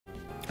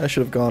I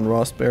should have gone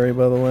Raspberry,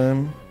 by the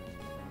way.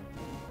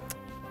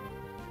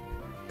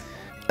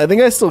 I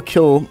think I still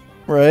kill,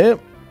 right?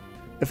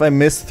 If I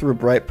miss through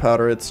Bright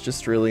Powder, it's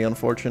just really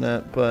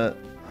unfortunate, but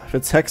if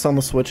it's Hex on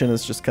the switch in,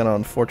 it's just kind of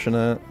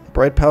unfortunate.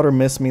 Bright Powder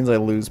miss means I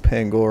lose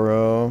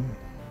Pangoro.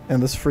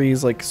 And this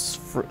freeze, like,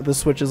 this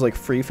switch is like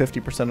free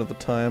 50% of the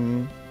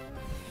time.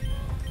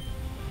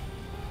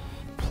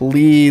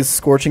 Please,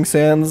 Scorching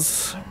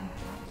Sands.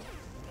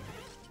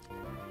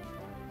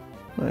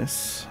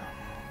 Nice.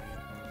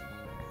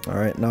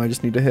 Alright, now I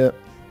just need to hit.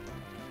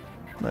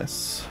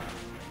 Nice.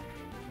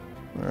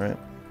 Alright.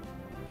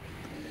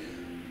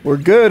 We're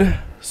good.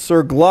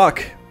 Sir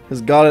Glock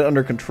has got it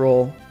under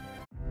control.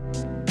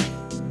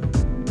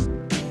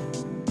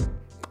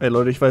 Ey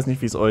Leute, ich weiß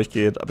nicht, wie es euch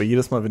geht, aber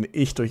jedes Mal, wenn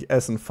ich durch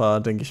Essen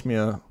fahre, denke ich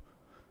mir,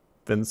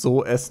 wenn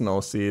so Essen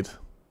aussieht,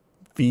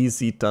 wie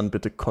sieht dann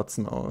bitte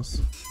Kotzen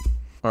aus?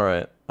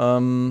 Alright,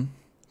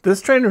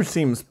 this trainer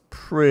seems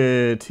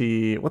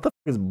pretty... What the f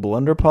is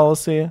blunder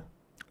policy?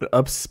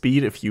 Up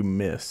speed if you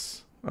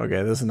miss.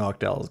 Okay, this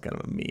Noctowl is kind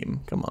of a meme,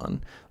 come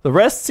on. The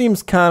rest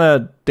seems kind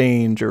of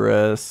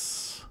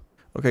dangerous.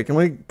 Okay, can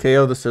we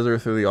KO the Scizor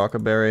through the Aqua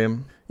Berry?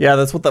 Yeah,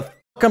 that's what the f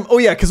I'm... Oh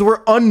yeah, because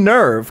we're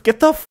unnerved.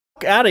 Get the f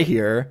out of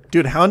here.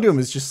 Dude, Houndoom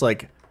has just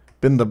like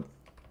been the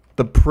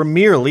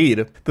premier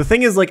lead. The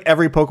thing is, like,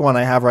 every Pokemon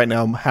I have right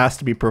now has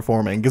to be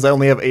performing because I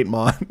only have 8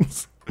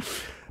 Mons.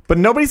 But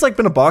nobody's like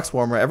been a box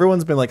warmer.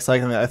 Everyone's been like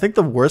cycling it. I think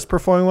the worst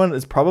performing one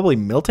is probably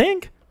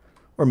Miltank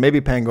or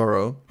maybe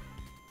Pangoro.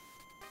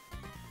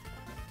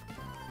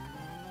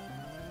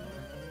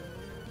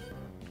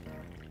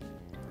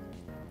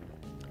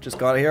 Just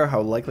got here.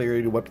 How likely are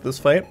you to whip this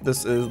fight?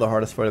 This is the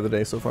hardest fight of the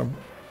day so far.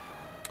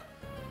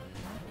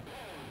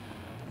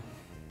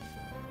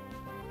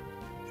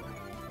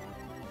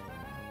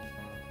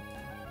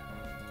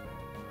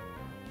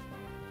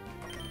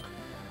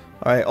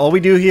 Alright, all we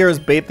do here is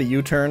bait the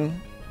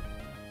U-turn.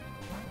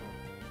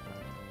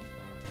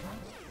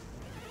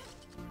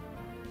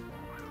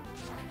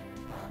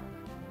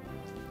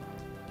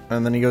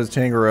 And then he goes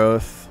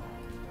Tangrowth.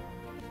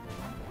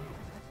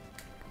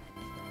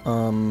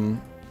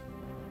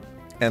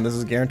 And this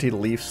is guaranteed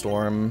Leaf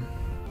Storm,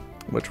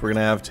 which we're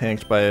gonna have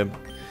tanked by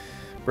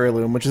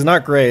Breloom, which is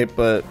not great,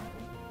 but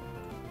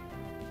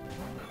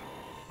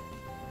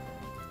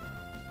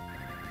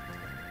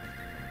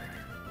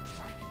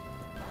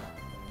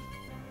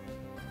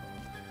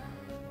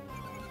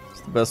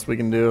it's the best we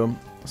can do.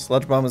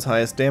 Sludge Bomb is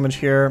highest damage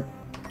here,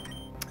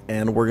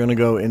 and we're gonna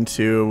go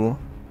into...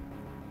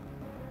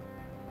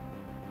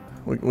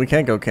 We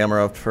can't go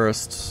Camerupt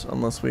first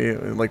unless we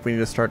need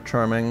to start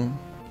charming.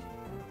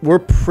 We're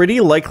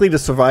pretty likely to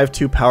survive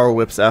 2 Power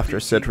Whips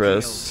after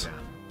Citrus.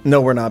 No,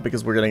 we're not,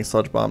 because we're getting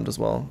Sludge Bombed as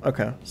well.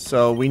 Okay,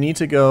 so we need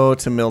to go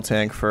to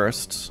Miltank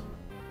first.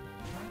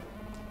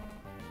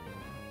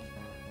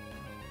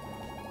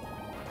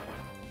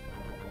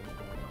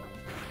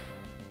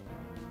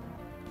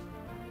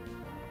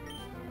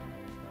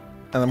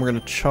 And then we're gonna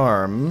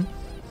Charm.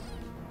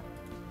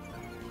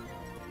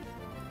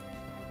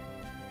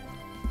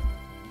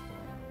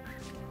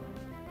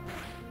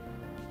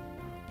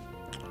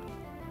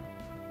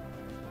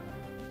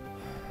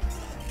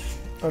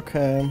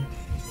 Okay.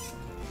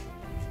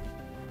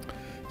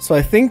 So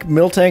I think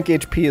Miltank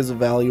HP is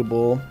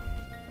valuable.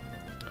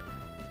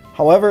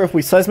 However, if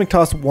we Seismic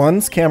Toss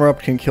once,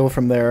 Camerupt can kill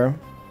from there.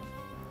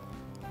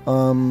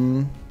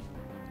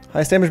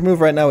 Highest damage move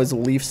right now is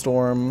Leaf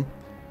Storm.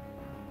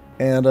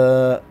 And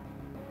I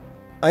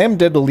am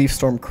dead to Leaf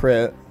Storm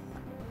crit.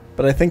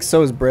 But I think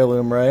so is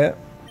Breloom, right?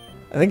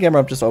 I think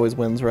Camerupt just always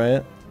wins,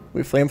 right?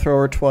 We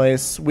Flamethrower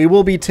twice. We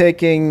will be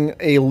taking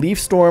a Leaf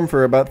Storm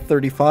for about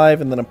 35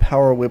 and then a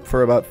Power Whip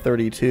for about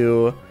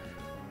 32.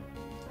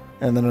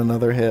 And then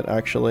another hit,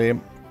 actually.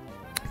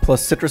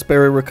 Plus Citrus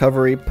Berry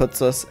Recovery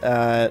puts us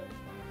at...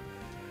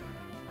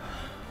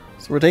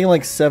 So we're taking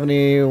like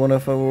 70,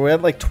 we're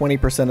at like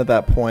 20% at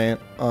that point.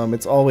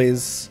 It's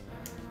always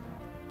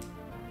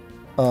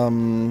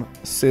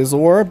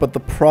Scizor, but the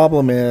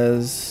problem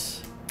is...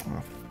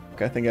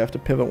 I think I have to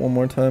pivot one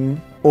more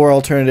time. Or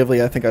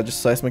alternatively, I think I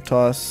just Seismic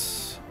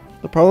Toss.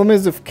 The problem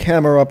is if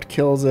Camerupt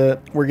kills it,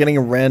 we're getting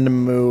a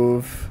random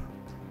move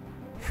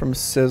from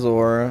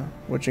Scizor,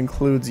 which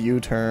includes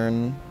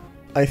U-turn.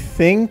 I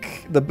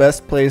think the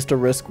best play is to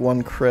risk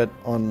 1 crit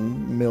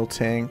on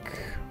Miltank.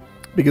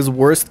 Because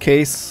worst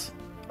case,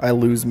 I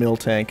lose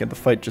Miltank and the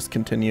fight just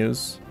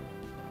continues.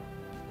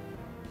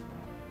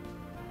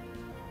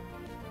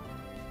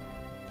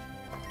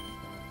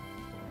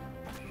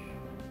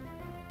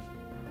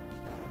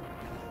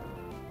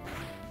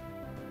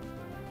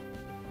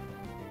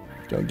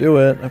 Don't do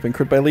it. I've been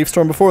crit by Leaf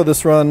Storm before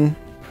this run.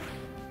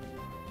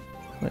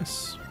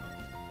 Nice.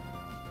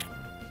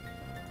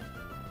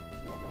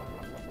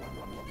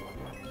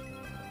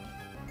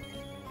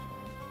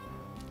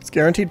 It's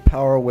guaranteed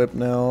Power Whip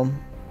now.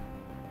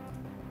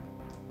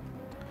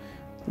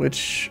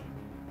 Which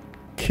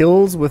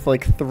kills with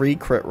like 3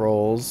 crit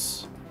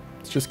rolls.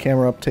 It's just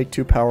Camerupt, take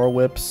 2 Power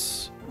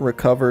Whips,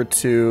 recover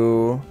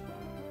to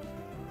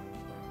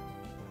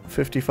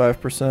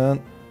 55%.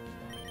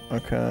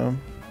 Okay.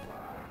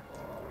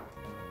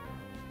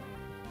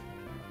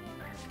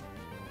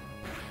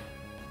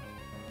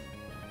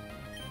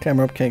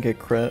 Camera up can't get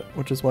crit,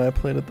 which is why I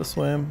played it this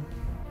way.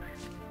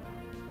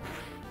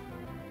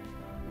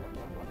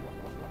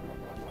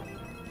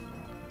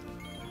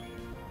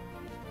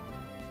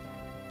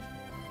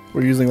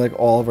 We're using like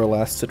all of our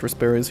last citrus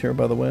berries here,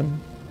 by the way.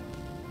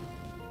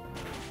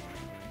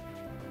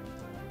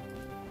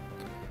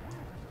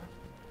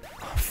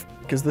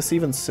 Is this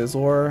even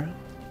Scizor?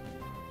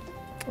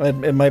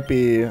 It might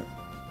be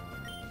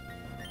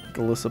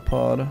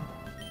Golisopod.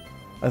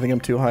 I think I'm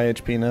too high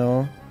HP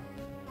now.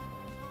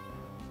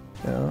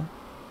 Yeah.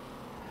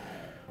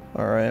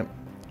 Alright.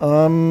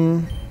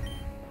 So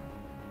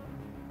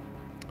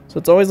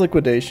it's always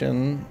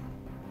liquidation.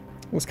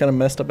 This kind of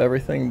messed up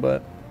everything,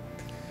 but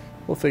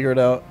we'll figure it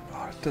out.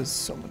 Oh, it does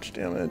so much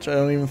damage. I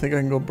don't even think I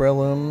can go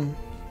Breloom.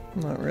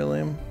 Not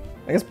really.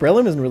 I guess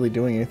Breloom isn't really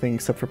doing anything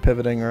except for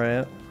pivoting,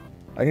 right?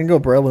 I can go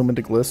Breloom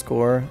into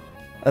Gliscor.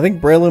 I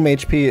think Breloom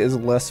HP is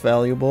less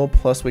valuable,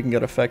 plus we can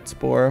get Effect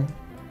Spore.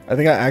 I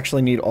think I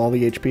actually need all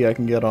the HP I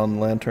can get on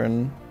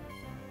Lantern.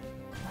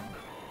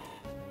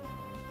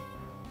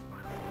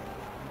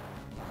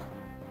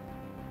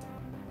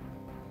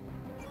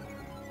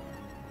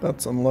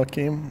 That's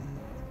unlucky.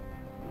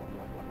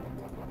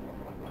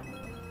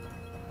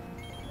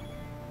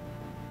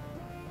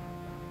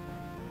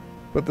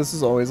 But this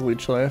is always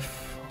Leech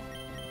Life.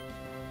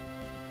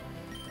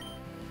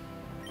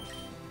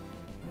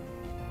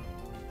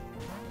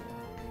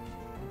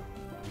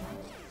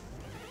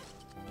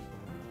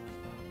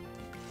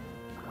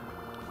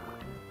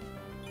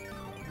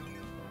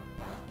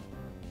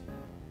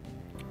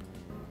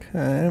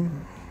 Okay.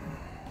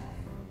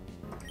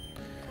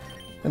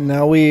 And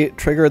now we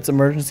trigger its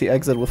emergency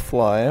exit with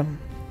Fly.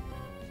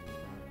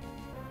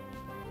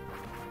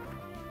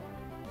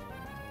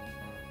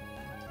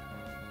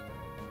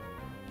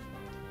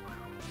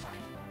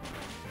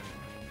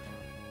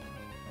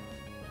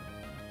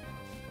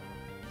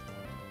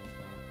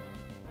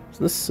 Is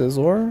this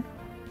Scizor?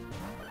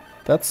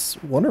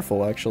 That's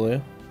wonderful,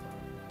 actually.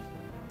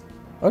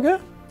 Okay.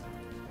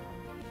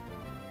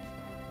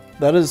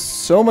 That is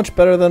so much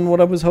better than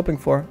what I was hoping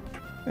for.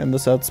 And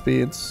this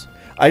outspeeds.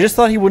 I just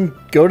thought he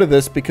wouldn't go to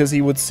this because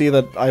he would see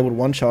that I would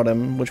one-shot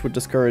him, which would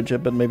discourage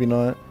it, but maybe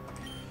not.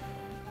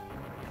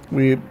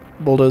 We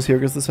bulldoze here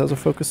because this has a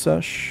focus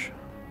sesh.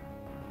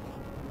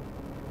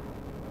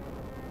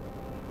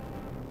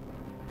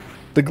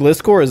 The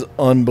Gliscor is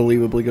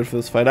unbelievably good for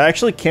this fight. I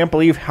actually can't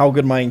believe how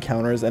good my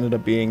encounters ended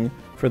up being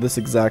for this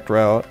exact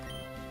route.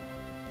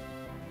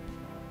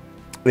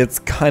 It's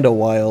kind of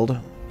wild.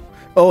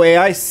 Oh,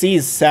 AI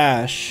sees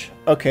Sash.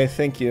 Okay,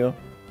 thank you.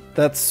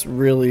 That's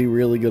really,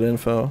 really good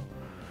info.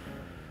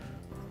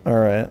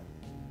 Alright.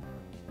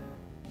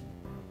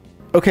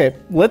 Okay,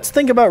 let's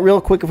think about real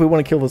quick if we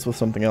want to kill this with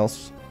something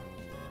else.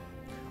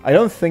 I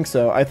don't think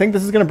so. I think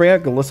this is going to bring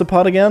out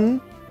Golisopod again.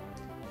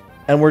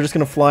 And we're just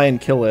going to fly and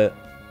kill it.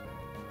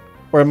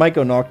 Or it might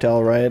go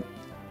Noctowl, right?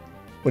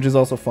 Which is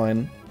also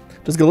fine.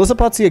 Does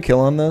Golisopod see a kill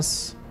on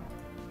this?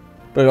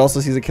 But it also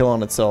sees a kill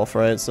on itself,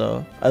 right?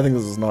 So I think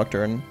this is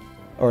Nocturne.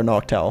 Or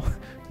Noctowl.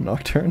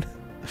 Nocturne.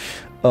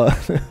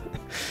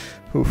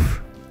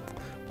 Oof.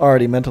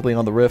 Already mentally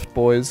on the rift,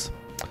 boys.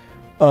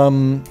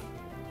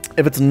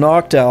 If it's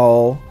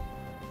Noctowl,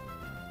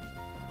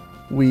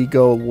 we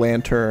go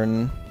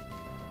Lantern.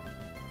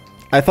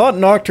 I thought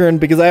Nocturne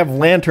because I have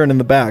Lantern in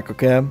the back,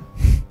 okay?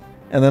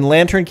 And then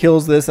Lantern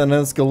kills this, and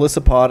then it's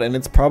Golisopod, and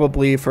it's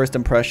probably first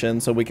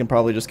impression, so we can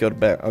probably just go to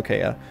back. Okay,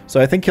 yeah.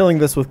 So I think killing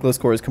this with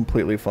Gliscor is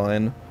completely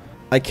fine.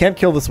 I can't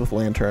kill this with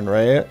Lantern,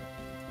 right?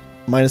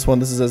 -1,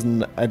 this is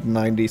at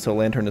 90, so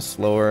Lantern is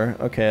slower.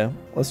 Okay,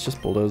 let's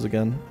just bulldoze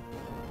again.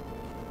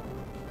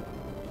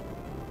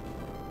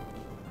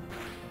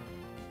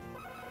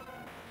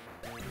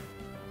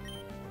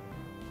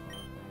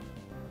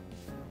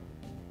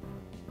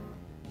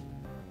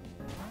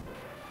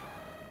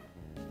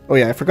 Oh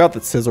yeah, I forgot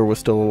that Scizor was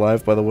still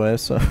alive, by the way,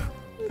 so...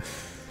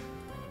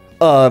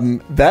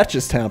 that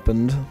just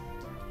happened.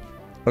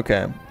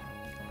 Okay.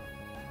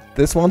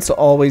 This wants to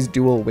always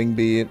dual Wing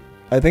Beat.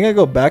 I think I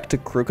go back to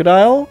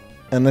Crocodile,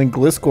 and then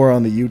Gliscor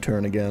on the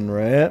U-turn again,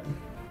 right?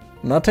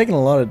 I'm not taking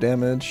a lot of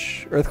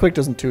damage. Earthquake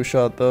doesn't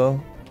two-shot, though.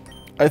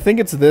 I think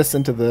it's this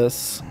into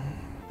this.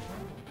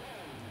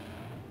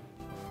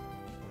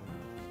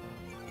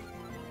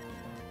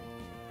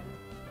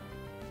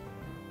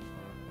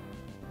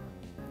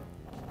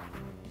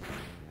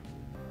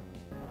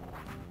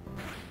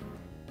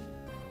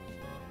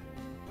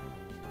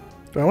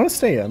 Do I want to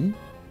stay in?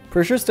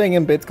 For sure staying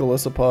in baits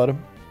Golisopod.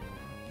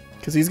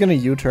 Because he's gonna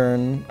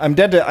U-turn. I'm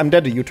dead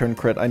to U-turn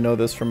crit. I know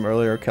this from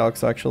earlier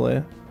calcs,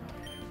 actually.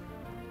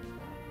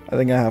 I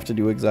think I have to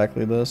do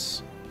exactly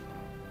this.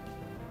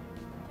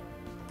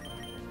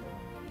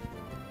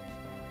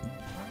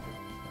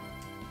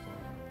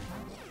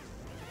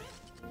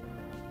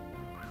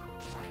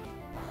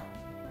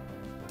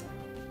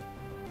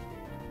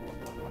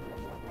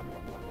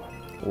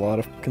 A lot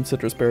of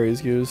citrus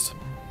berries used.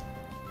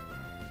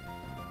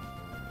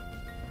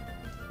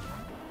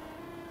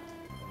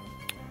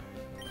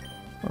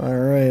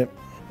 Alright.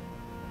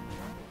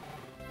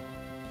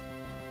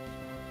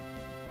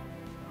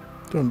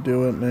 Don't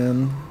do it,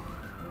 man.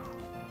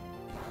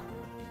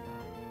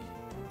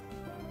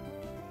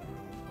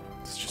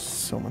 It's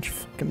just so much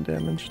fucking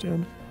damage,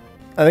 dude.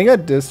 I think I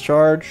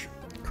discharge.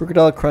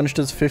 Crocodile crunched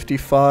is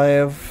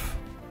 55.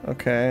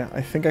 Okay,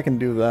 I think I can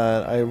do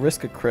that. I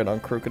risk a crit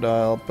on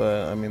Crocodile,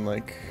 but I mean,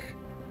 like,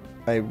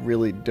 I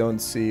really don't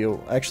see...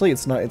 Actually,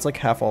 it's not. It's like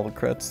half all the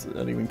crits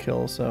that even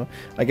kill, so...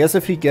 I guess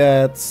if he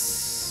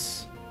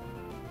gets...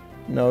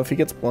 No, if he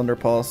gets Blunder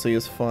Policy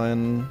is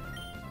fine.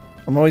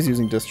 I'm always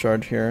using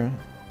Discharge here.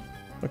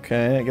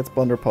 Okay, it gets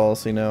Blunder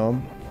Policy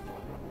now.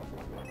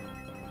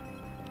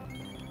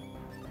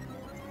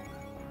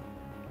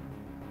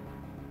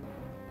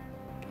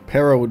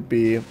 Para would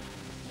be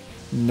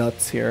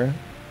nuts here.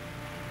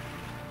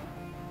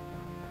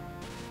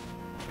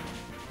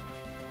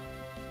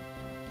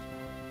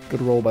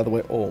 Good roll, by the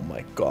way. Oh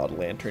my god,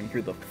 Lantern,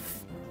 you're the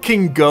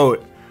fucking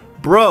goat.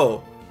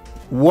 Bro,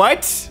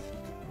 what?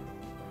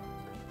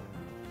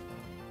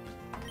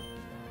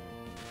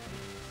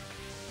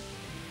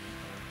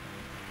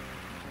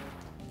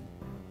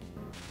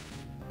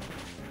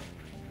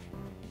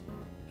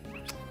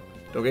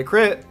 Don't get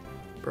crit.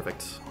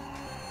 Perfect.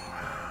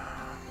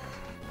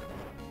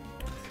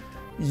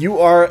 You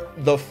are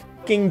the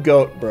fucking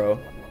goat, bro.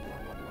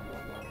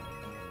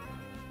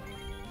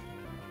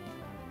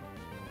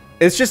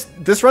 It's just,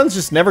 this run's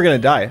just never gonna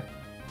die.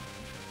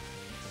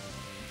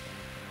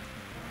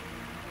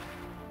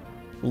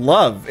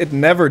 Love, it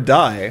never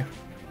die.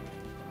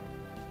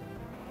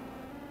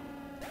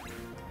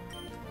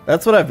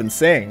 That's what I've been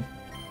saying.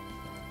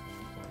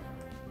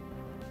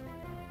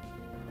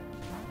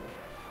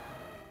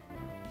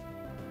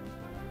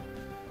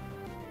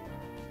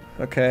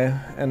 Okay,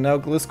 and now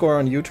Gliscor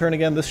on U-turn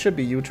again. This should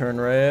be U-turn,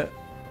 right?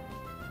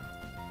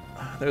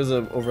 There's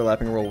an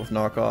overlapping roll with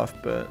knockoff,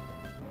 but...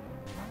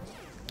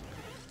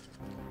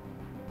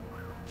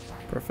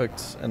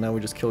 Perfect. And now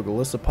we just kill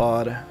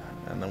Golisopod,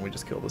 and then we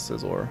just kill the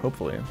Scizor,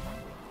 hopefully.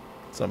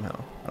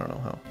 Somehow. I don't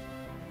know how.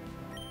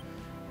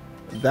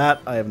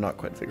 That I have not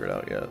quite figured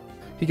out yet.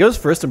 He goes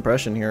first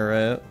impression here,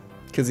 right?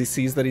 Because he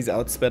sees that he's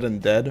outsped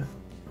and dead.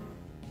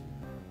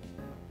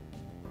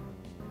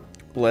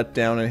 Let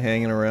down and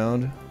hanging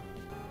around.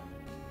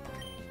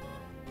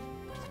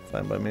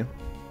 Fine by me.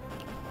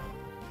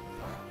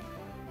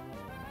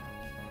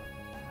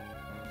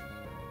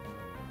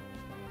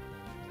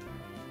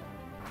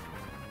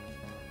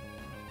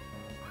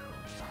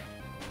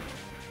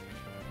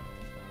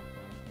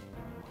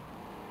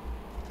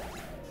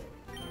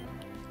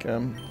 Okay.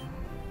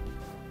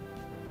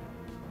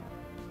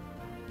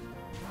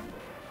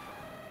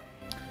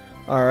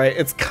 Alright,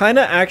 it's kind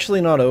of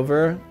actually not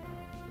over.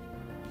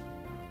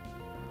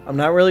 I'm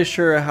not really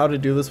sure how to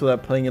do this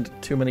without playing into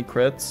too many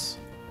crits.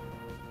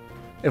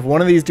 If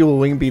one of these dual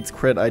wing beats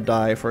crit, I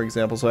die, for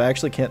example, so I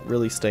actually can't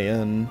really stay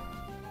in.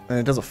 And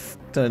it does a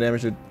ton of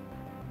damage to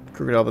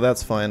Crocodile, but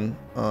that's fine.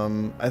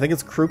 I think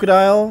it's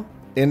Crocodile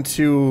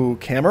into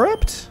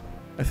Camerupt?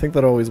 I think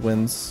that always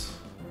wins.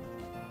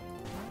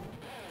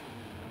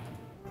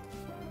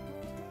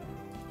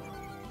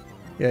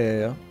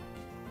 Yeah.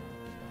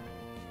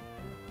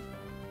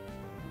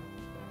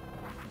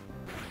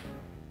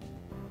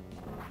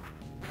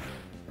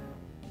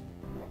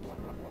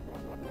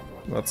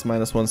 That's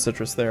 -1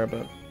 citrus there,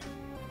 but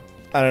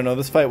I don't know.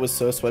 This fight was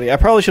so sweaty. I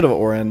probably should have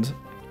Orend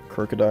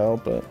Crocodile,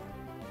 but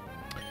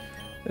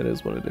it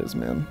is what it is,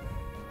 man.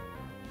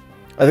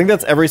 I think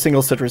that's every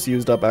single citrus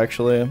used up,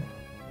 actually.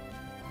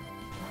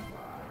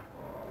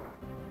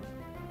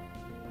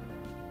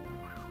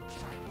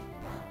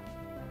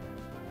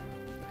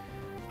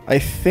 I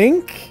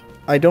think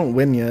I don't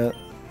win yet.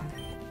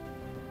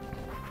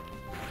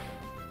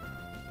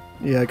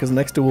 Yeah, because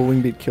next dual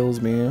wing beat kills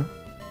me.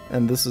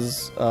 And this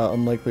is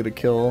unlikely to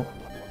kill.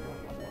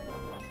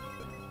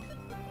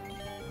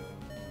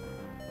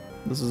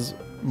 This is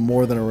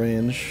more than a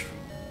range.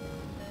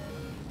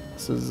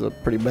 This is a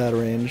pretty bad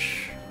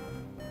range.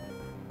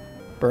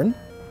 Burn?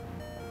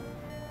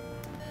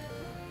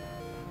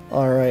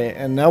 Alright,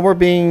 and now we're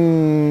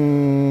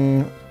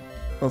being...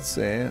 Let's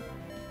see.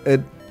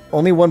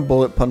 Only one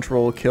bullet punch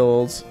roll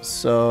kills,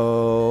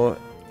 so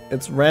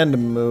it's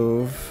random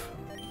move.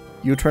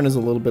 U-turn is a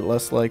little bit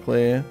less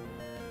likely.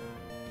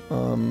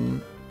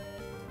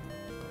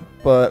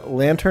 But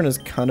Lantern is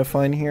kind of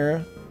fine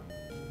here.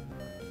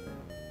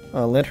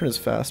 Lantern is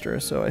faster,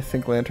 so I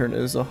think Lantern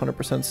is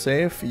 100%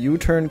 safe.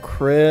 U-turn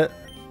crit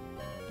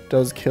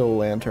does kill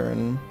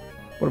Lantern.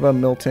 What about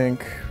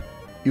Miltank?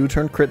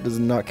 U-turn crit does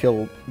not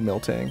kill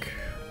Miltank,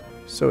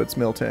 so it's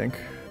Miltank.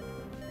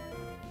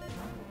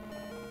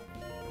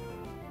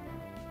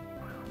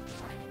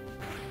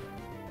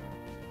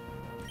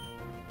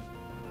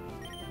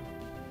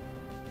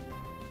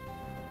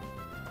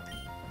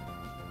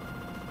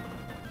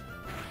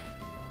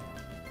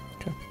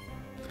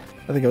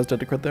 I think I was dead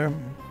to crit there.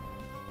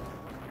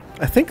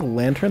 I think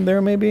Lantern there,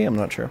 maybe? I'm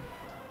not sure.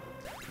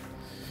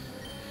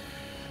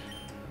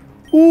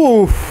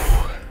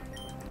 Oof.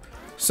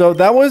 So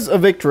that was a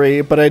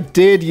victory, but I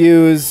did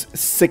use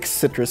 6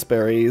 citrus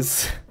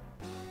berries.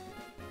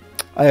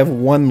 I have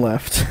 1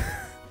 left.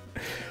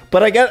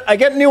 But I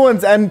get new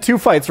ones and 2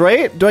 fights,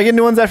 right? Do I get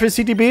new ones after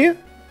CTB?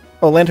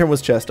 Oh, lantern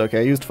was chest. Okay,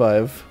 I used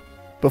 5.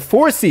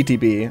 Before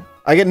CTB,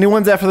 I get new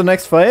ones after the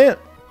next fight?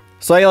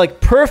 So I like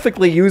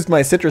perfectly used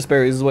my citrus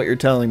berries is what you're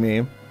telling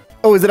me.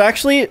 Oh, is it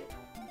actually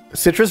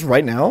citrus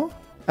right now?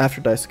 After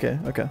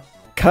Daisuke, okay.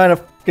 Kind of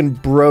fucking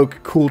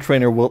broke Cool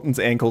Trainer Wilton's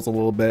ankles a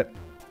little bit.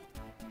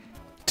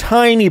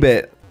 Tiny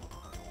bit.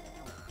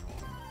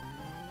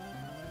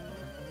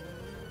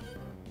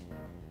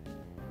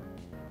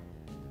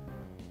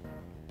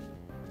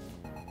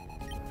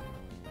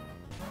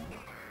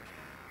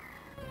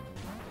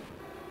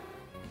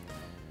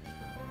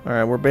 All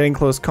right, we're baiting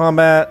close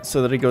combat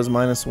so that he goes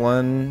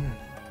 -1.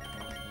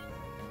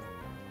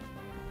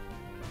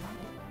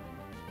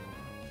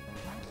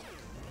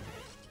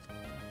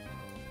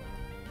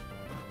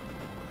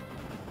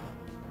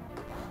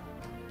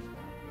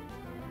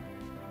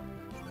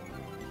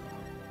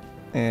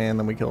 And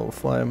then we kill the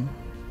flame.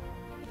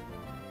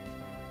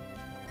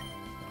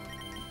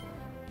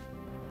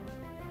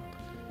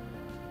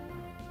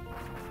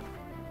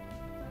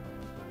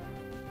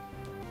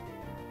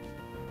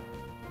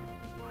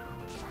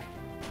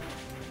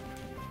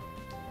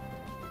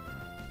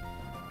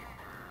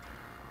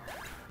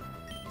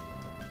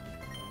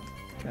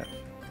 Okay.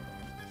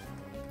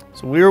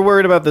 So we were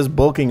worried about this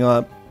bulking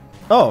up.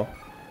 Oh.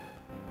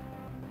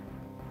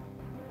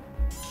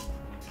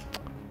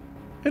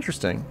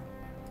 Interesting.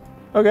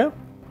 Okay.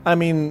 I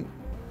mean,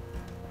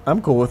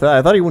 I'm cool with that.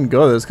 I thought he wouldn't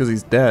go this because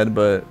he's dead,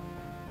 but...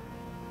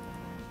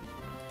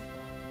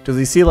 Does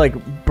he see,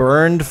 like,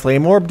 burned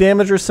flame orb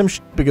damage or some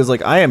shit? Because,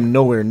 like, I am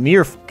nowhere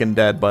near fucking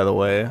dead, by the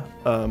way.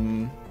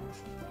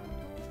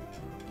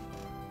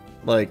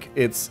 Like,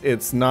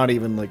 it's not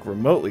even, like,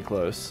 remotely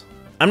close.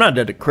 I'm not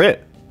dead to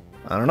crit.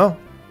 I don't know.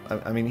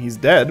 I mean, he's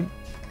dead.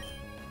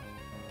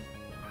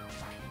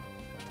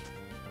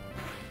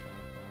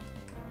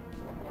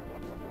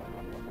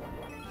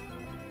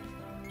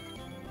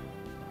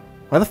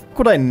 Why the fuck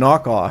would I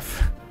knock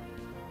off?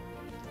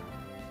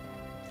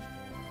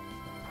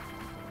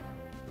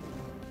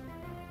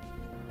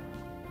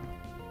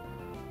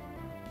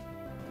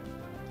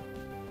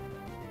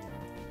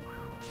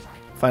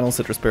 Final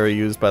citrus berry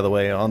used, by the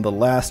way, on the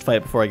last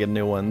fight before I get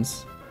new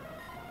ones.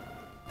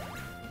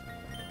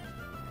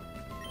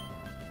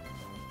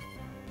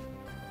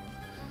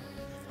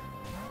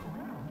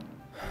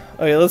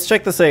 Okay, let's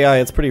check this AI.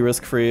 It's pretty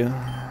risk-free.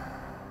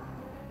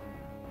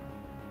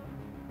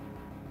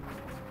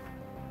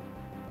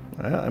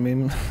 Yeah, I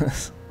mean,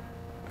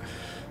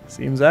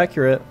 seems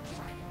accurate.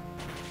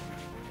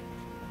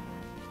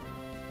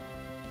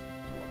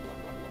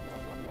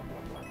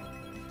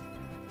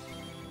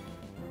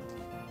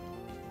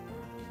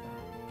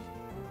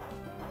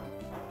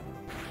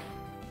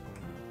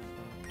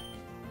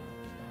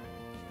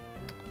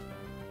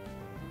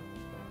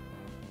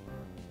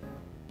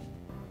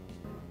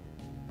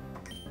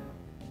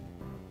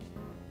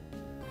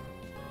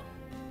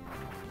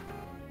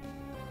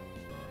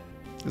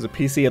 There's a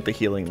PC at the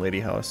Healing Lady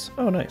house.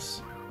 Oh,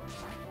 nice.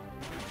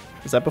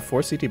 Is that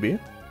before CTB?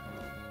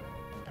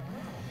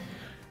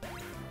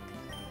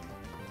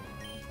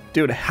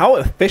 Dude, how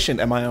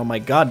efficient am I on my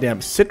goddamn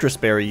citrus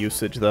berry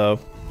usage, though?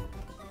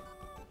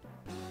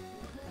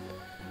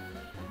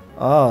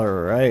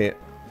 Alright.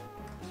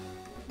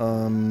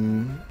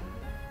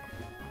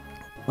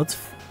 Let's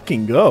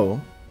fucking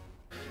go.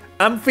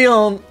 I'm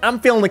feeling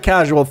the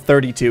casual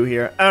 32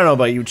 here. I don't know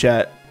about you,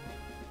 chat.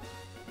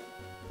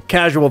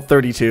 Casual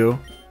 32.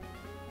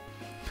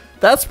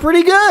 That's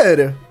pretty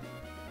good.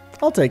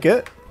 I'll take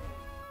it.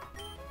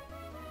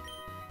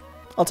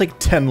 I'll take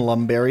 10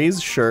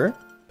 lumberries, sure.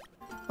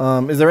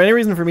 Is there any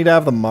reason for me to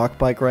have the mock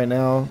bike right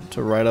now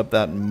to ride up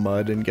that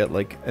mud and get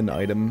like an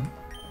item?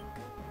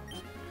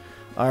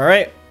 All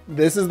right,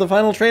 this is the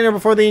final trainer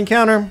before the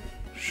encounter.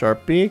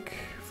 Sharp beak,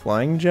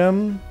 flying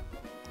gem.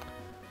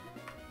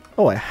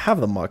 Oh, I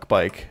have the mock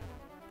bike.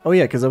 Oh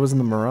yeah, because I was in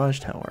the Mirage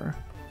Tower.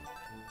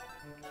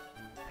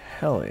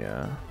 Hell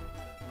yeah.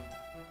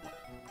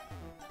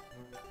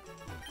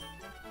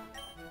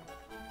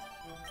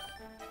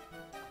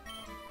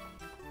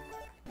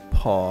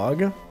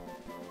 Pog.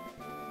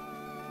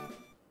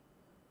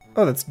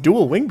 Oh, that's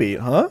dual wing beat,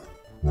 huh?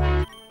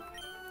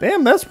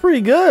 Damn, that's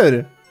pretty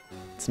good.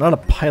 It's not a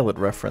pilot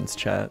reference,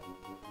 chat.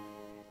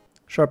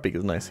 Sharpbeak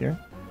is nice here.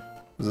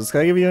 Does this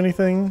guy give you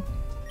anything?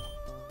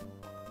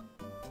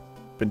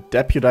 Been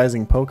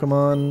deputizing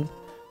Pokemon.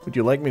 Would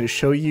you like me to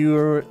show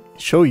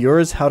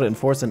yours how to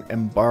enforce an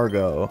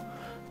embargo?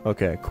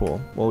 Okay,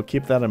 cool. We'll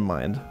keep that in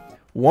mind.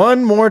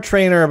 One more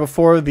trainer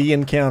before the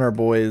encounter,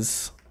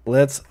 boys.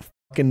 Let's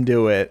fucking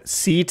do it.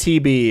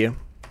 CTB.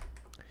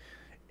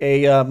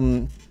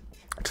 A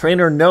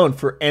trainer known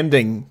for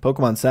ending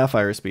Pokemon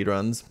Sapphire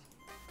speedruns.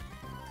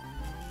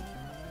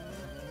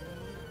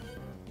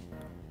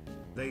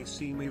 They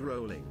see me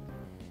rolling.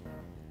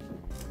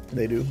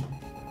 They do.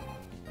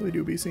 They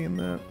do be seeing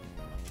that.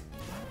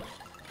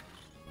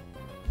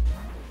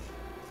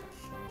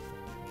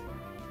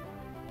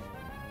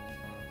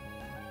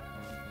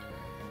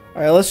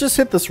 Alright, let's just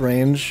hit this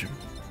range.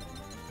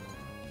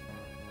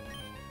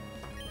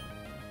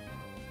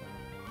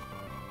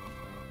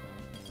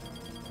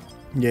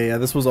 Yeah,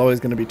 this was always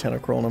going to be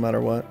Tentacruel no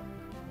matter what.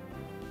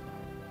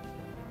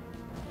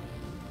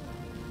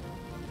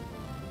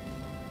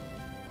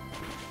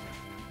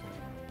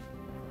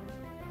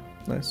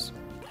 Nice.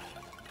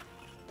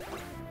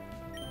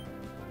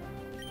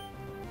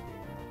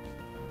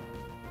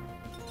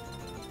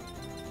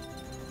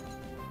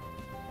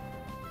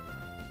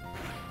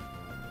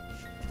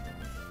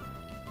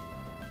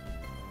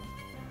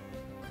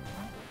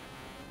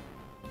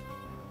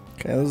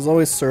 Okay, this is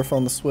always Surf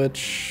on the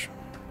Switch.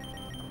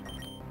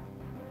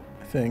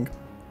 I think.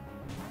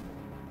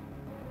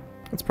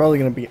 It's probably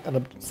going to end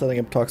up setting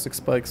up Toxic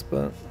Spikes,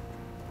 but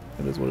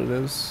it is what it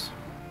is.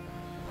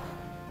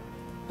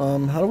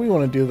 How do we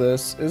want to do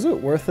this? Is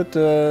it worth it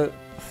to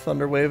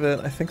Thunder Wave it?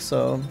 I think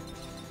so.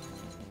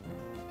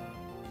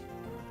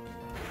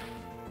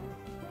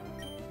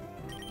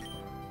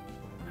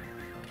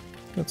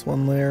 That's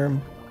one layer.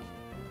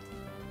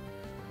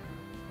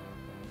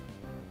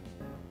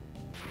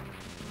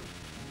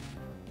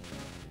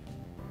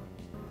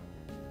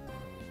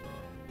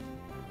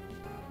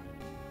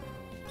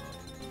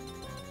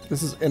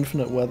 This is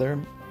Infinite Weather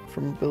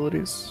from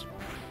abilities.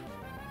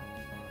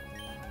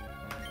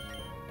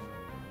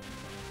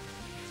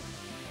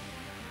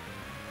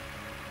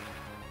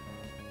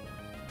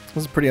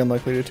 This is pretty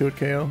unlikely to 2-hit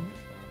KO.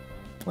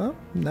 Well,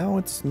 now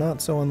it's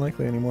not so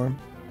unlikely anymore.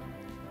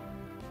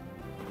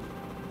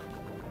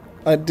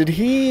 Did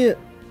he...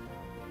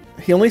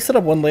 He only set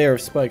up one layer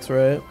of spikes,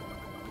 right?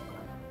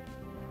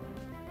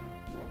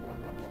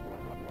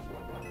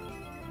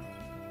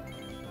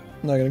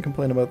 I'm not gonna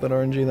complain about that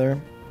RNG there.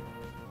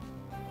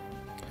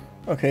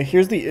 Okay,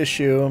 here's the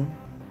issue.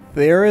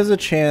 There is a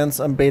chance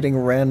I'm baiting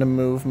random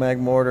move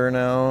Magmortar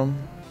now.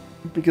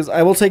 Because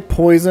I will take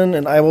Poison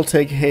and I will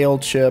take Hail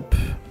Chip.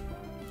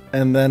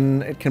 And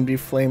then it can be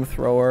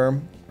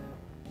Flamethrower.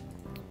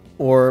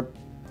 Or...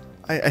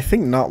 I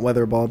think not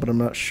Weather Ball, but I'm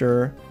not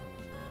sure.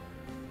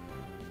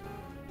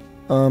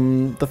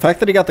 The fact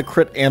that he got the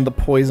crit and the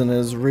poison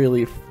is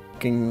really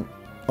fucking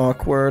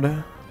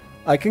awkward.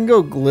 I can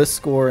go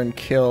Gliscor and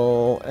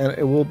kill, and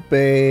it will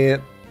bait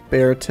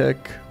Beartic.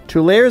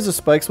 2 layers of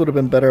spikes would have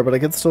been better, but I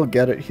could still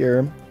get it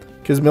here.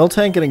 Because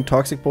Miltank getting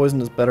Toxic Poison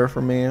is better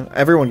for me.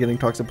 Everyone getting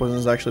Toxic Poison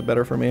is actually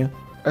better for me.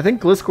 I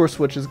think Gliscor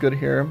switch is good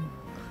here.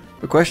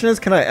 The question is,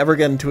 can I ever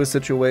get into a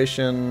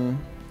situation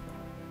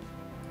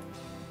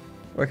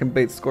where I can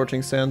bait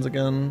Scorching Sands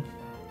again?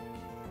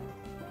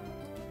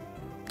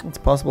 It's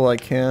possible I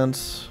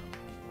can't.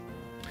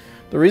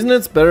 The reason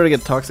it's better to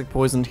get Toxic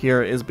Poisoned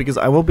here is because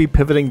I will be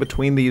pivoting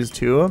between these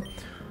two.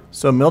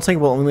 So Miltank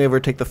will only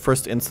ever take the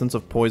first instance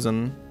of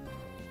Poison.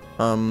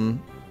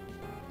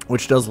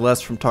 Which does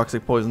less from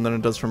Toxic Poison than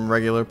it does from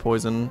regular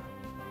Poison.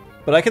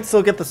 But I can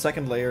still get the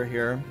second layer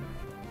here.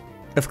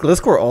 If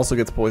Gliscor also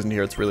gets poisoned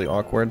here, it's really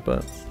awkward,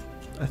 but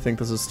I think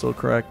this is still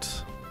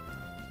correct.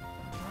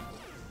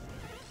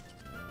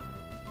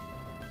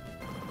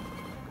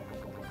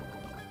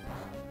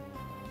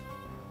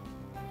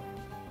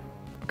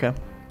 Okay.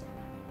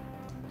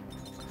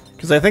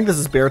 Because I think this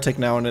is Beartic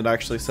now, and it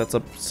actually sets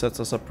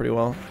us up pretty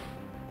well.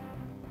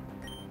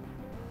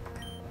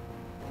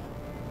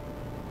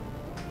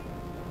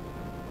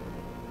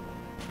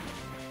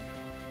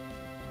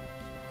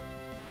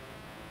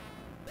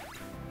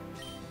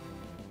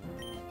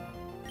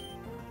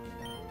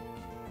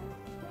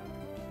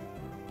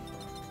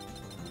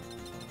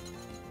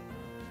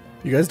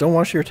 You guys don't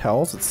wash your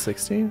towels at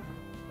 60? Am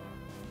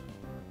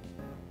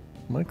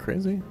I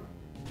crazy?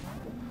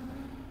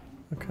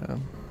 Okay.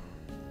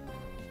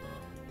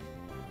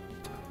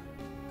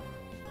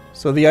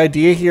 So the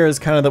idea here is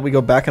kind of that we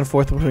go back and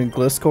forth between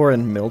Gliscor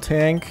and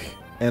Miltank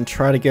and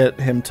try to get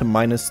him to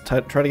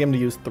try to get him to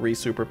use 3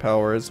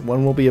 superpowers.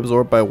 1 will be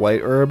absorbed by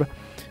White Herb,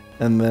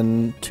 and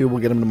then 2 will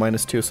get him to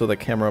 -2 so that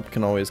Camera Up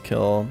can always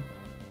kill.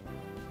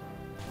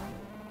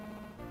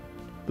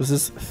 This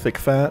is Thick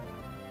Fat.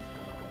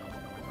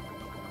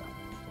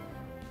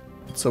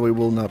 So we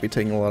will not be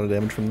taking a lot of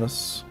damage from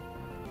this.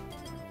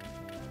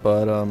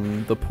 But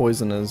the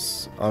poison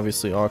is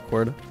obviously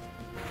awkward.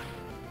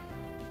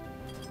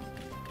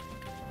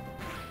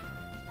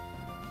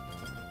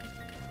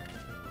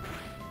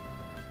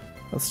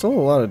 That's still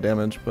a lot of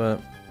damage, but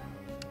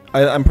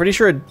I'm pretty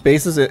sure it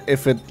bases it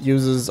if it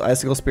uses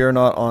Icicle Spear or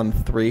not on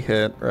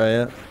 3-hit,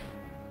 right?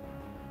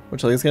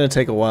 Which I think is going to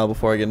take a while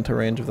before I get into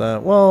range of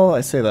that. Well,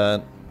 I say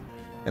that.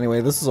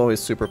 Anyway, this is always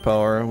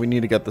superpower. We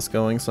need to get this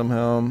going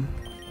somehow.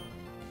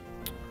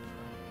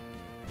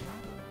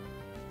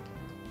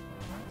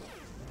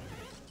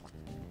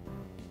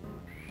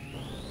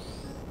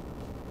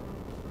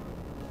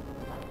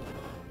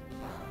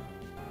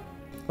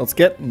 Let's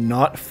get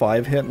not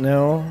 5-hit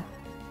now.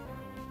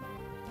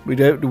 We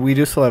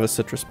do still have a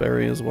Citrus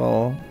Berry as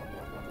well.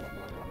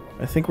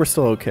 I think we're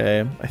still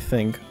okay. I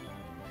think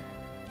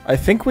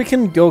we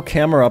can go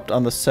Camera Up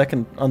on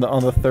the on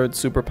the 3rd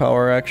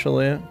superpower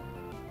actually.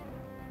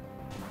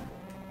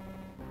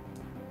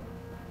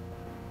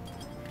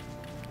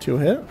 2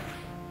 hit.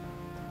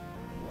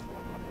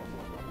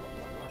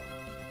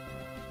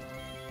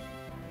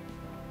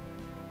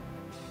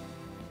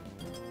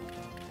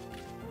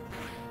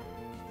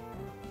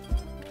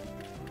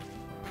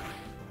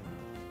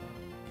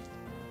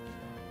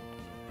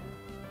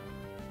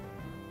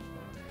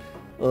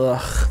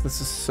 Ugh,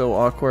 this is so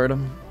awkward.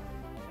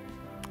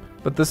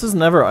 But this is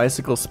never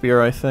Icicle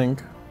Spear, I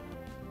think.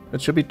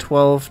 It should be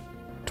 12,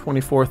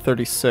 24,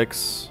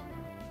 36.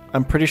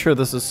 I'm pretty sure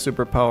this is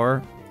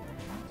Superpower.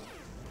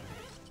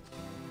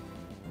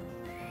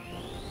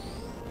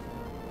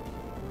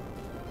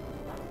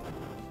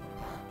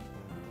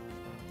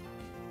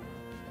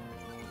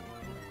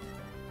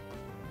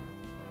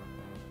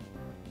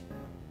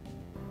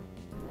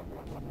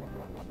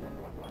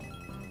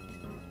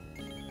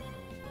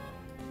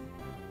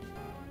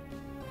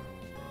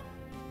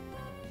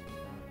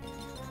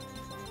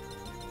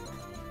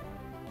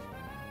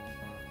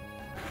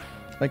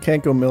 I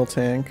can't go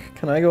Miltank.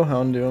 Can I go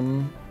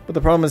Houndoom? But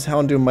the problem is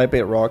Houndoom might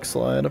bait Rock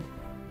Slide.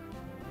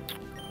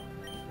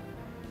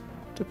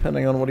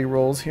 Depending on what he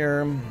rolls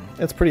here.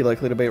 It's pretty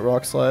likely to bait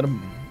Rock Slide.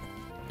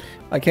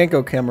 I can't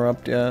go Camera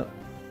Up yet.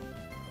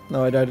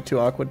 No, I died to 2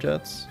 Aqua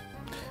Jets.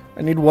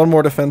 I need 1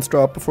 more defense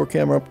drop before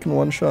Camera Up can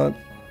one-shot.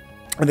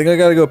 I think I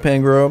gotta go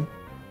Pangoro.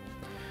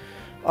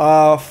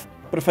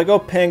 But if I go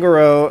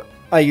Pangoro,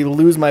 I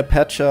lose my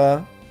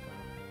Pecha,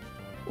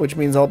 which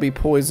means I'll be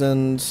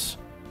poisoned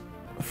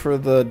for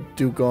the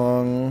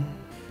Dugong.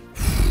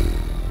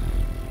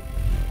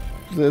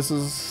 This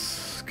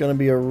is gonna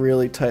be a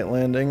really tight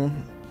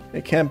landing.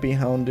 It can't be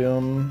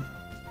Houndoom.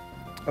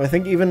 I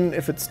think even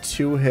if it's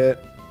 2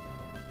 hit,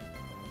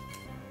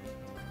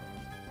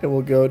 it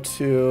will go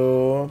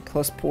to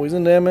plus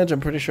poison damage. I'm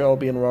pretty sure I'll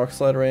be in Rock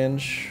Slide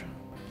range.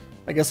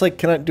 I guess, like,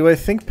 do I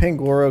think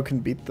Pangoro can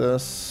beat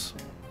this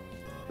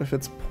if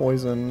it's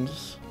poisoned?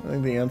 I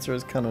think the answer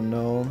is kind of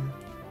no.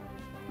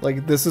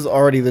 Like, this is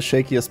already the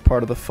shakiest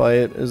part of the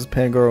fight, is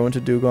Pangoro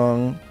into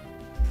Dugong.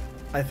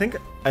 I think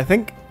I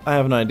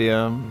have an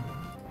idea.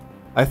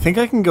 I think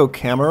I can go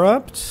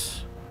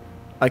Camerupt.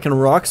 I can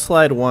Rock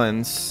Slide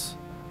once,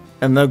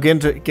 and then go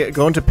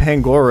into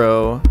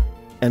Pangoro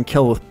and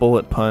kill with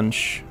Bullet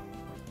Punch.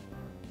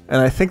 And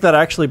I think that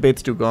actually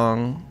baits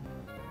Dugong.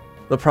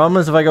 The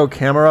problem is if I go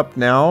Camerupt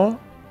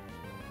now,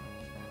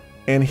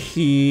 and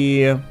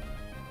he...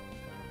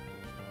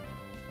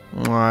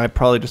 I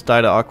probably just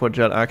died to Aqua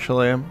Jet,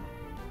 actually.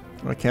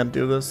 I can't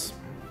do this.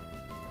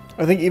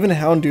 I think even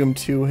Houndoom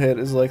 2 hit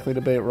is likely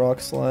to bait Rock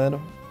Slide.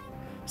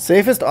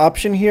 Safest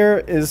option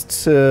here is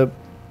to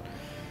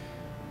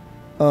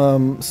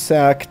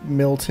sack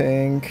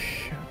Miltank.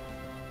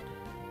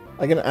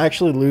 I can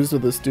actually lose to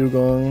this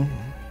Dugong,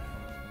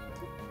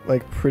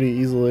 like, pretty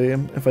easily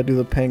if I do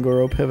the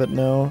Pangoro pivot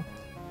now.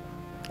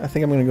 I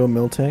think I'm gonna go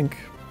Miltank.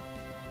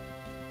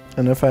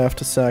 And if I have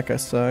to sack, I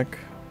sack.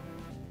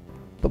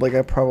 But, like,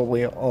 I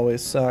probably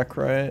always sack,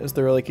 right? Is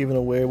there, like, even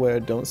a way where I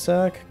don't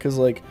sack? Because,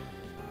 like,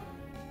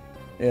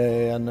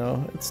 yeah,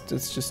 no. It's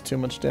just too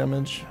much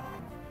damage.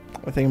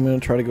 I think I'm going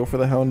to try to go for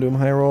the Houndoom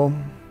high roll.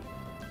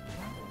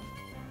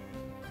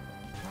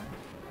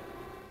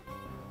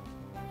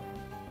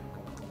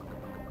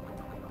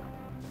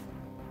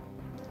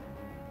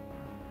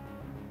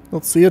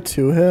 Let's see a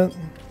 2 hit.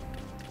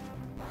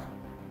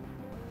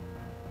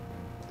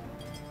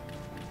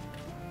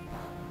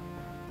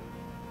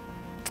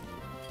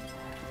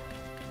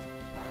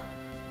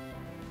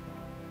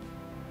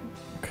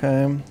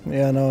 Okay,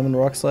 yeah, no, I'm in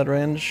Rock Slide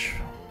range.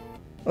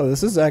 Oh,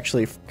 this is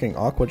actually fucking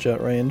Aqua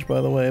Jet range,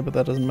 by the way, but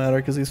that doesn't matter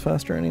because he's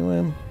faster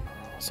anyway.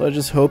 So I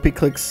just hope he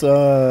clicks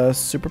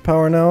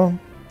Superpower now.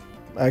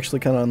 Actually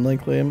kind of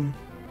unlikely,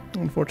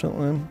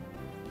 unfortunately.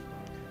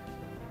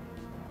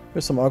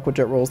 There's some Aqua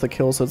Jet rolls that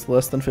kill, so it's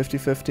less than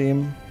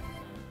 50-50.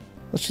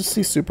 Let's just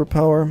see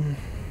Superpower.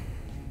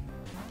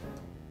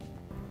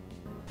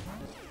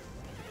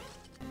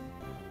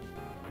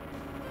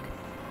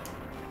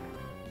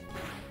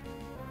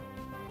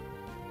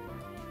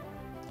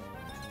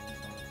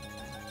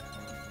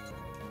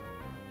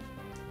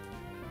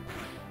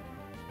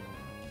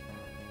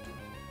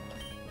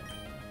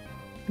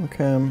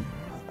 Okay,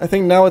 I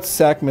think now it's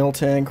sack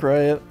Miltank,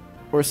 right?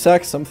 Or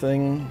sack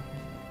something.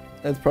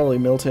 It's probably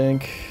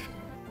Miltank.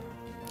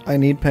 I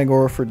need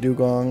Pangoro for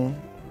Dugong.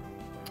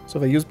 So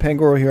if I use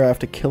Pangoro here, I have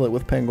to kill it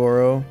with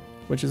Pangoro,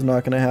 which is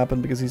not going to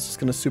happen because he's just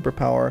going to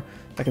Superpower.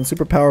 I can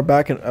Superpower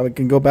back, and I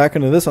can go back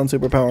into this on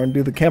Superpower and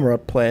do the camera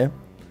up play.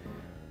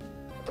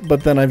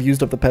 But then I've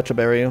used up the Pecha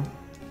Berry.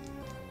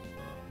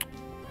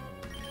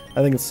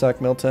 I think it's sack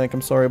Miltank.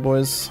 I'm sorry,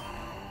 boys.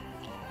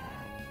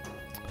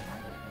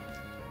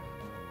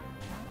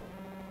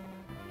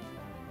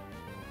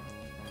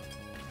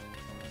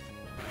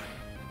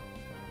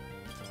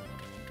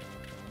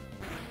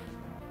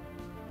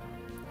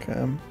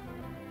 Okay.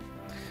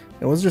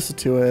 It was just a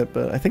 2-hit,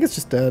 but I think it's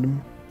just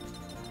dead.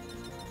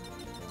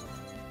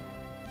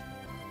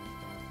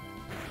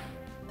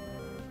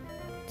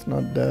 It's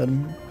not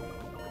dead.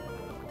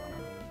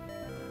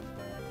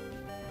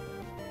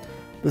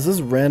 This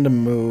is random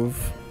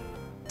move.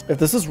 If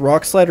this is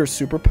Rock Slide or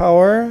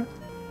Superpower,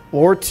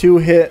 Or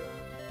 2-hit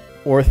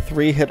or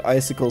 3-hit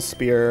Icicle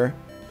Spear.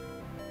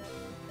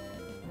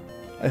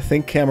 I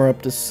think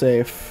Camerupt is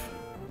safe.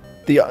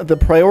 The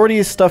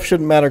priority stuff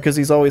shouldn't matter because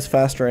he's always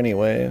faster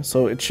anyway,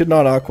 so it should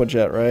not Aqua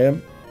Jet, right?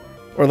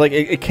 Or like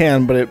it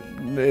can, but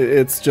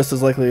it's just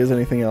as likely as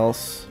anything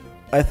else.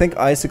 I think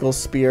Icicle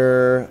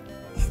Spear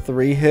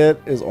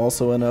 3-hit is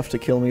also enough to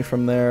kill me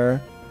from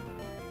there.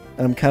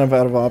 And I'm kind of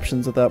out of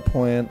options at that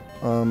point.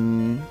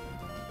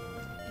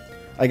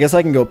 I guess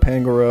I can go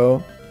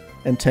Pangoro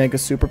and tank a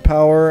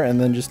superpower and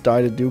then just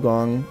die to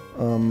Dugong.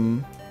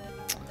 And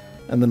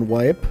then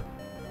wipe.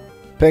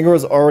 Pangoro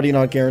is already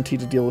not guaranteed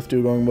to deal with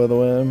Dugong, by the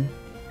way.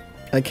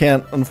 I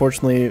can't,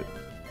 unfortunately,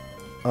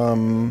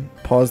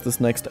 pause this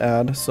next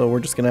ad, so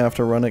we're just gonna have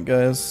to run it,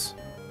 guys.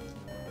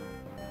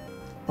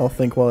 I'll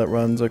think while it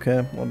runs,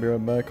 okay? I'll be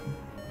right back.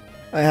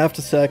 I have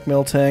to sack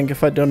Miltank.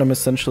 If I don't, I'm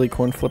essentially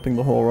coin flipping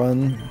the whole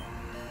run.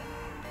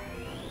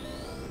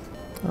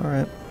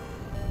 Alright.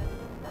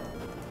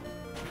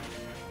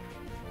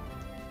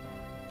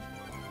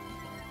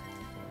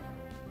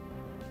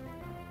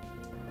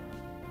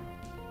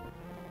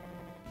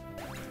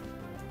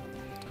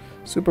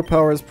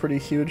 Superpower is pretty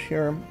huge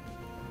here.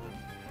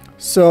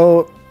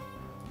 So,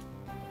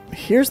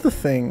 here's the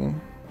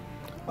thing.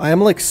 I am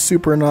like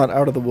super not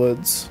out of the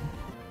woods.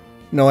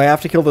 No, I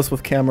have to kill this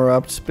with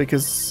Camerupt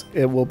because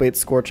it will bait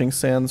Scorching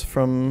Sands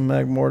from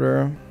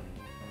Magmortar.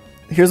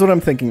 Here's what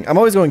I'm thinking. I'm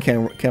always going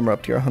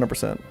Camerupt here,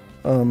 100%.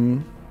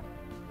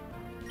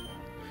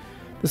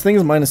 This thing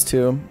is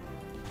 -2.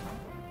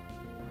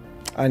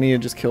 I need to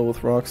just kill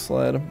with Rock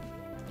Slide.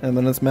 And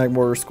then it's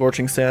Magmortar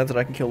Scorching Sands that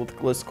I can kill with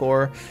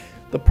Gliscor.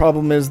 The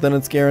problem is then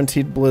it's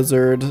guaranteed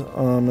Blizzard,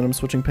 and I'm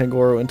switching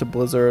Pangoro into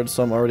Blizzard,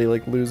 so I'm already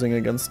like losing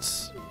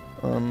against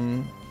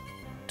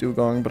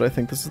Dugong, but I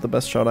think this is the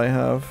best shot I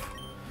have.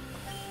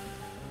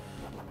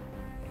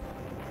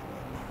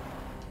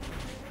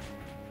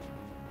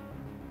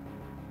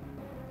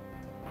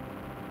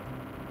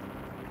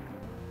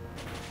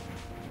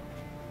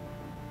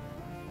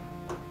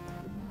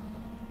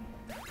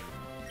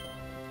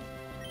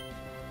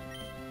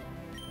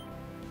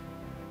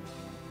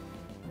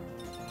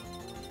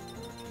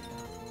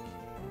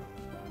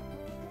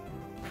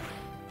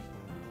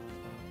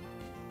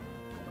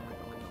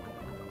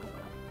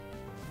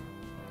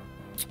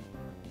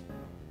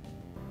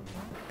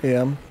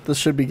 Yeah, this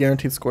should be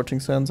guaranteed Scorching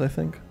Sands, I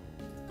think.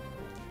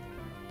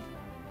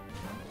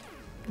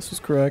 This was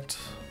correct.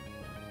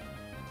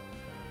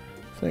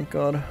 Thank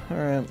God.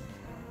 Alright.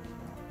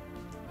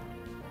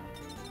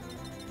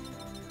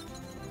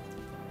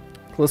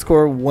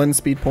 Gliscor 1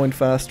 speed point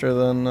faster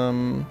than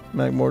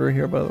Magmortar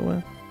here, by the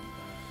way.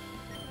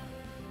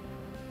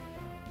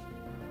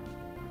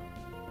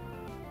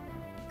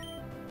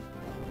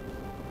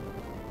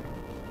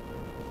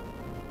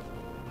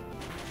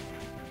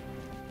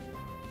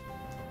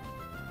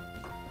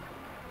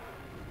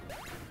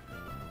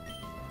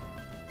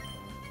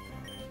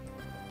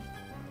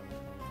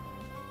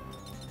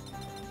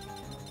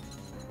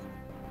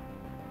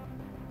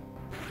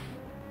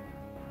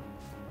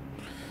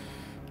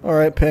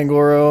 Alright,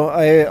 Pangoro.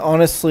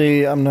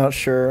 I'm not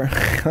sure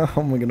how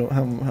I'm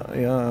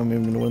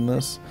even gonna win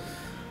this.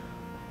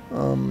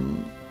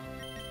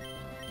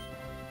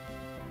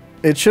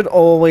 It should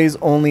always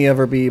only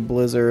ever be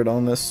Blizzard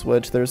on this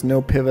switch. There's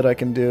no pivot I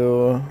can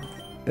do.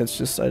 It's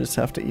just, I just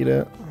have to eat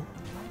it.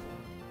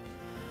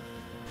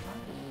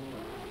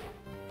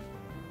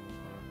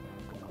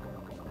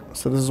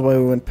 So this is why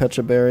we went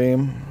Pecha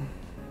Berry.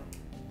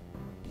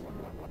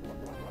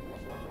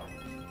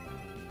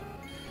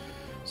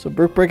 So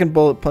Brooke Break and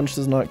Bullet Punch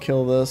does not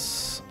kill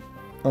this.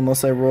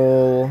 Unless I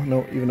roll.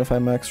 No, even if I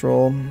max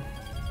roll.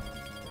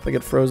 If I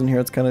get frozen here,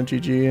 it's kind of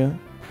GG.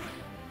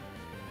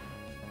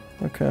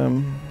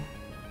 Okay.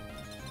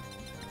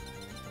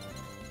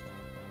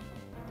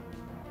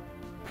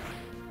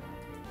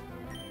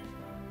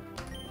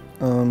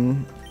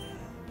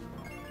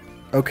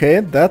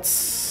 Okay,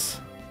 that's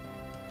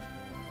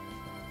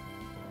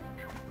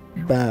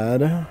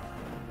bad.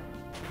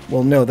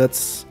 Well, no,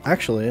 that's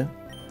actually...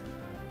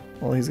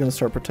 Well, he's gonna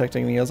start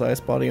protecting. He has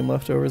Ice Body and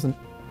leftovers, and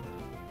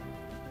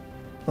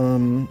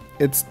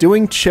it's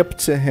doing chip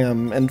to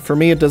him. And for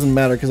me, it doesn't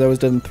matter because I was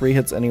dead in 3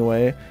 hits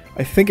anyway.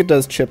 I think it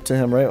does chip to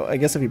him, right? I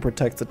guess if he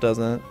protects, it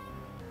doesn't.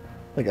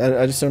 Like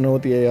I just don't know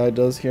what the AI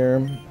does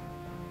here.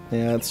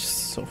 Yeah, it's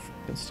just so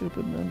fucking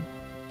stupid, man.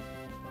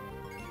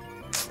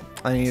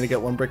 I need to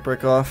get one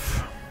brick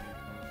off.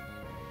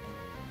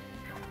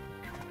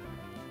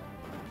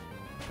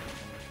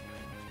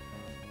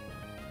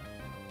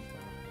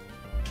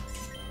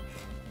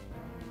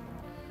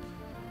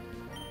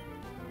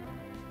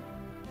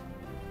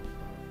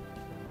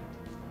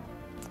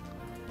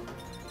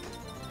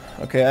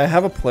 Okay, I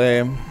have a play.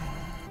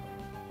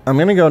 I'm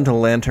gonna go into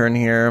Lantern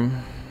here.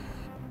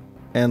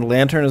 And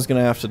Lantern is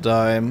gonna have to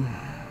die.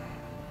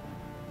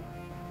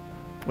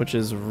 Which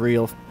is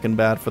real fucking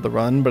bad for the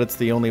run, but it's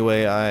the only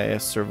way I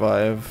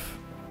survive.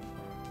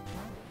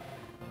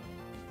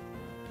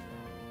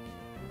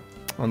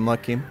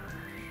 Unlucky.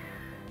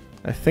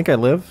 I think I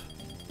live.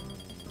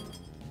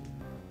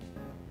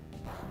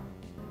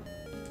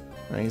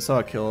 He saw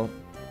a kill.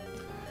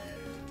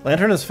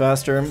 Lantern is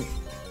faster.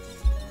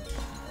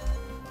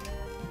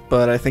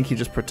 But I think he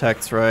just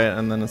protects, right?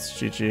 And then it's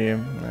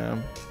GG. Yeah.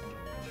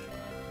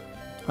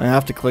 I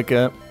have to click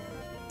it.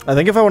 I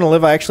think if I want to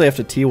live, I actually have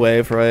to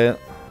T-wave, right?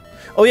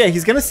 Oh yeah,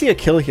 he's gonna see a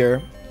kill here.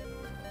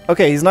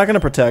 Okay, he's not gonna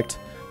protect.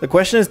 The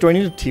question is, do I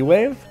need to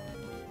T-wave?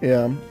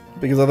 Yeah,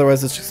 because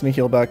otherwise it's just gonna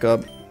heal back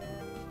up.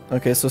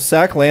 Okay, so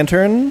sack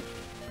Lantern.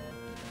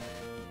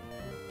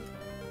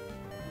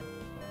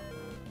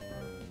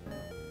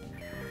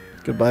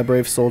 Goodbye,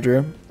 brave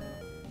soldier.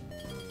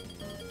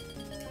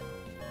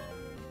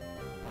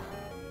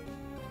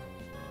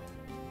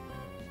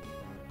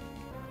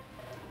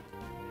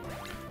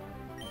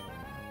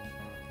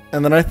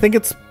 And then I think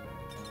it's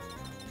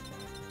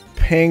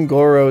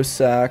Pangoro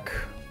sack.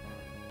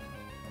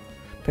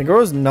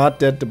 Pangoro's not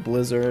dead to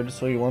Blizzard,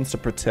 so he wants to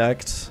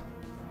protect.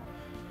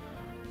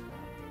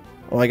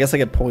 Oh, I guess I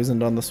get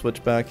poisoned on the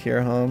switchback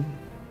here, huh?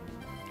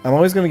 I'm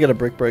always going to get a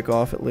Brick Break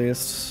off at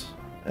least.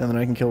 And then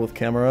I can kill with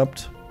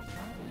Camerupt.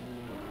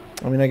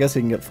 I mean, I guess he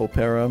can get full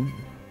para.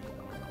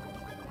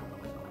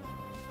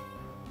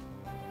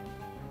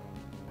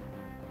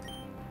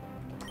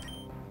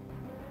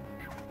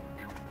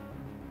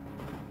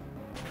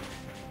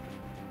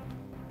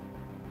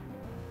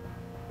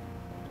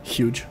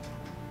 Huge.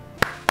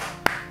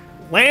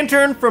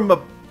 Lantern from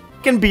a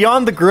fucking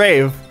beyond the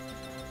grave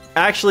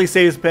actually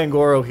saves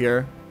Pangoro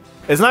here.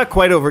 It's not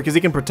quite over because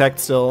he can protect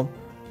still.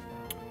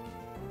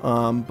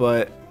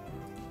 But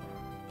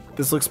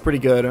this looks pretty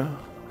good.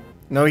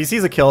 No, he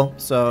sees a kill,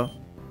 so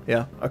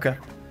yeah, okay.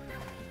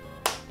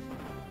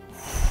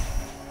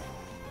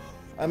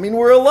 I mean,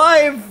 we're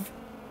alive!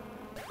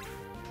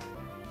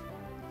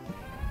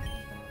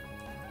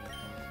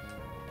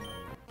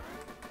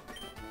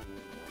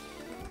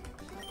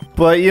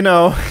 But, you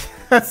know,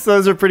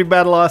 those are pretty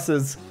bad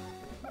losses.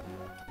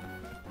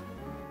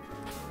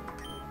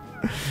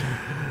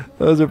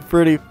 Those are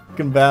pretty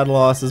fucking bad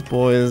losses,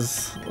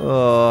 boys.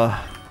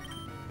 Ugh.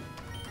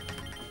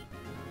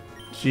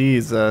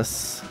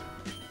 Jesus.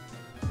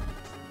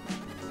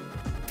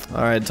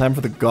 Alright, time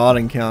for the God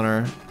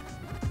encounter.